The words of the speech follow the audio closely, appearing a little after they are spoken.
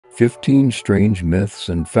15 strange myths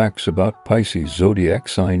and facts about Pisces zodiac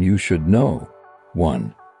sign you should know.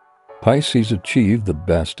 1. Pisces achieve the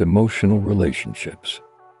best emotional relationships.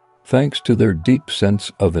 Thanks to their deep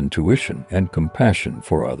sense of intuition and compassion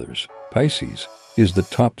for others, Pisces is the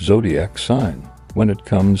top zodiac sign when it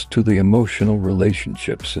comes to the emotional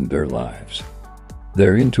relationships in their lives.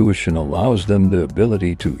 Their intuition allows them the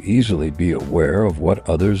ability to easily be aware of what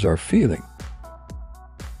others are feeling.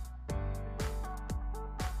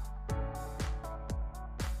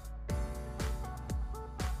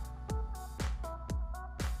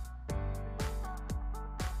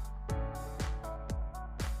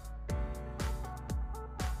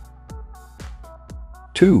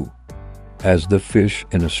 Two, as the fish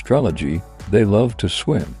in astrology, they love to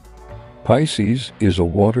swim. Pisces is a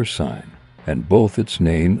water sign, and both its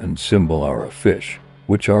name and symbol are a fish,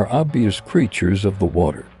 which are obvious creatures of the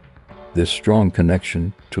water. This strong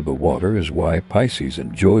connection to the water is why Pisces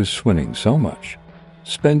enjoys swimming so much.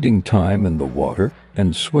 Spending time in the water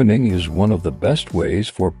and swimming is one of the best ways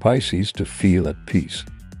for Pisces to feel at peace.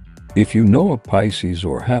 If you know a Pisces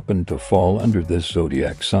or happen to fall under this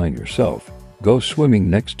zodiac sign yourself, go swimming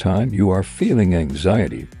next time you are feeling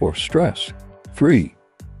anxiety or stress. 3.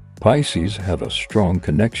 Pisces have a strong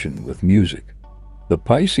connection with music. The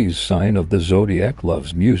Pisces sign of the zodiac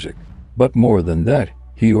loves music, but more than that,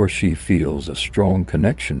 he or she feels a strong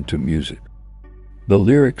connection to music. The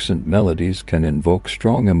lyrics and melodies can invoke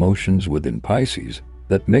strong emotions within Pisces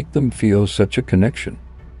that make them feel such a connection.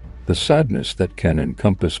 The sadness that can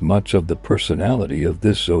encompass much of the personality of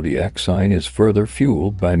this zodiac sign is further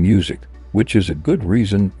fueled by music, which is a good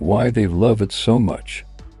reason why they love it so much.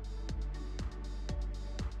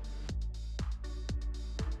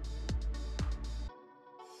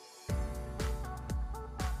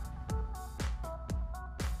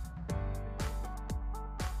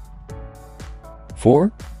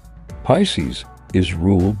 Four, Pisces is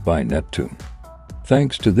ruled by Neptune.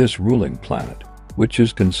 Thanks to this ruling planet, which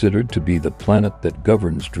is considered to be the planet that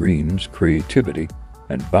governs dreams, creativity,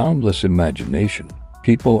 and boundless imagination,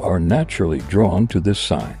 people are naturally drawn to this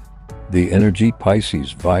sign. The energy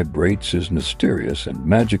Pisces vibrates is mysterious and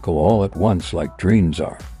magical all at once, like dreams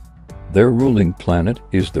are. Their ruling planet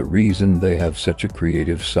is the reason they have such a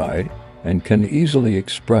creative side and can easily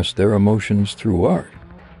express their emotions through art.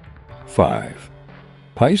 5.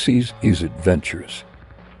 Pisces is adventurous.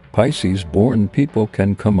 Pisces-born people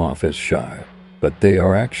can come off as shy, but they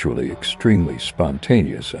are actually extremely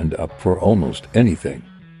spontaneous and up for almost anything.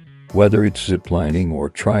 Whether it's ziplining or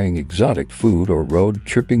trying exotic food or road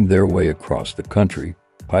tripping their way across the country,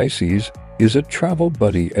 Pisces is a travel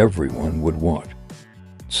buddy everyone would want.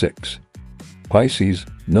 6. Pisces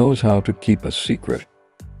knows how to keep a secret.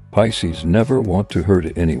 Pisces never want to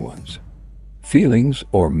hurt anyone's feelings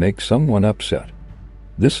or make someone upset.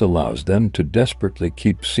 This allows them to desperately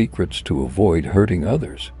keep secrets to avoid hurting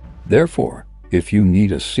others. Therefore, if you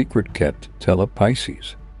need a secret kept, tell a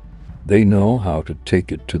Pisces. They know how to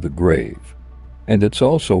take it to the grave. And it's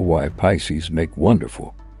also why Pisces make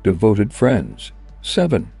wonderful, devoted friends.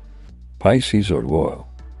 7. Pisces are loyal.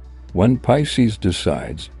 When Pisces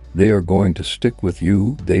decides they are going to stick with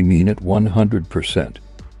you, they mean it 100%.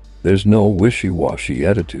 There's no wishy-washy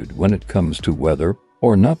attitude when it comes to whether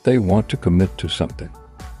or not they want to commit to something.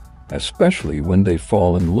 Especially when they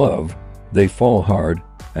fall in love, they fall hard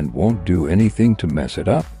and won't do anything to mess it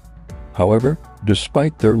up. However,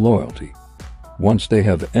 despite their loyalty, once they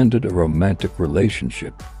have ended a romantic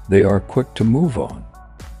relationship, they are quick to move on.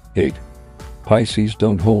 8. Pisces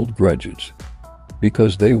don't hold grudges.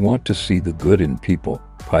 Because they want to see the good in people,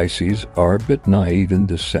 Pisces are a bit naive in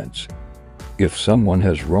this sense. If someone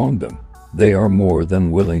has wronged them, they are more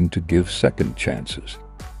than willing to give second chances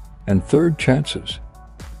and third chances,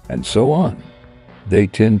 and so on. They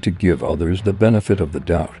tend to give others the benefit of the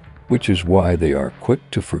doubt, which is why they are quick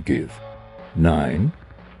to forgive. 9.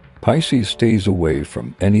 Pisces stays away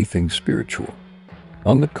from anything spiritual.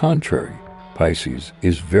 On the contrary, Pisces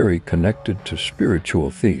is very connected to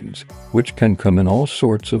spiritual themes, which can come in all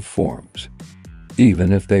sorts of forms.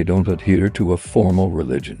 Even if they don't adhere to a formal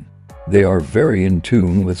religion, they are very in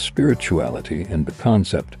tune with spirituality and the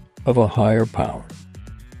concept of a higher power.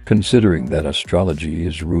 Considering that astrology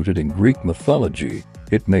is rooted in Greek mythology,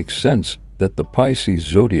 it makes sense that the Pisces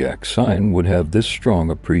zodiac sign would have this strong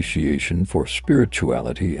appreciation for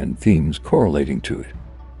spirituality and themes correlating to it.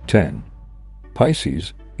 10.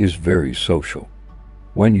 Pisces is very social.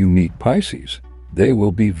 When you meet Pisces, they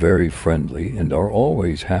will be very friendly and are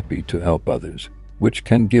always happy to help others, which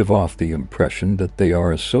can give off the impression that they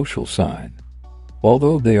are a social sign.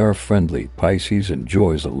 Although they are friendly, Pisces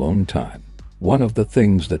enjoys alone time, one of the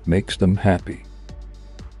things that makes them happy.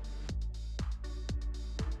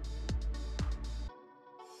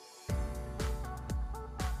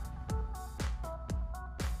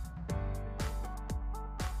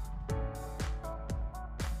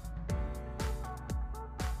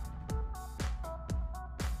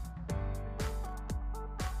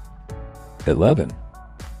 11.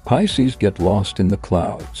 Pisces get lost in the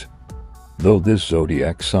clouds. Though this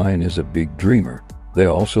zodiac sign is a big dreamer, they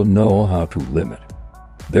also know how to limit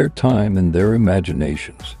their time and their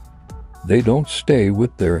imaginations. They don't stay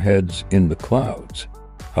with their heads in the clouds.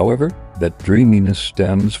 However, that dreaminess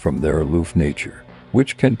stems from their aloof nature,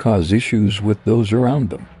 which can cause issues with those around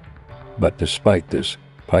them. But despite this,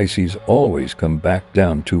 Pisces always come back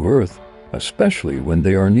down to earth, especially when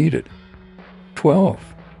they are needed. 12.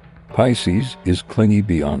 Pisces is clingy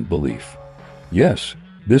beyond belief. Yes,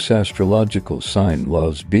 this astrological sign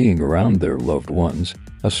loves being around their loved ones,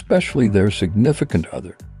 especially their significant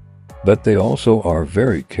other. But they also are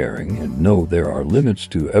very caring and know there are limits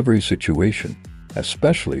to every situation,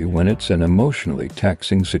 especially when it's an emotionally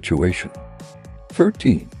taxing situation.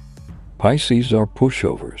 13. Pisces are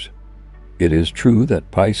pushovers. It is true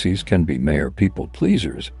that Pisces can be mere people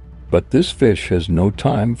pleasers, but this fish has no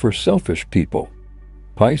time for selfish people.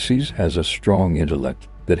 Pisces has a strong intellect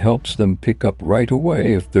that helps them pick up right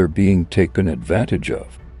away if they're being taken advantage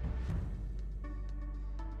of.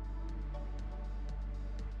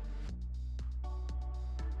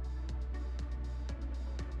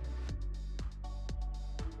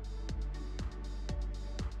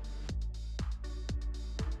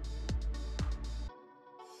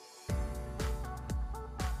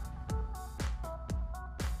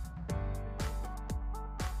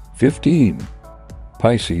 "15.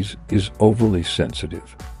 Pisces is overly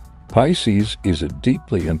sensitive. Pisces is a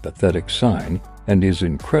deeply empathetic sign and is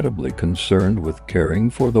incredibly concerned with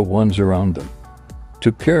caring for the ones around them.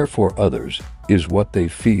 To care for others is what they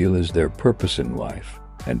feel is their purpose in life,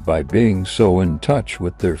 and by being so in touch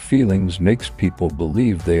with their feelings makes people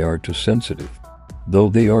believe they are too sensitive. Though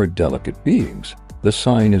they are delicate beings, the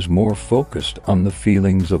sign is more focused on the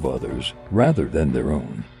feelings of others rather than their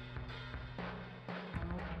own.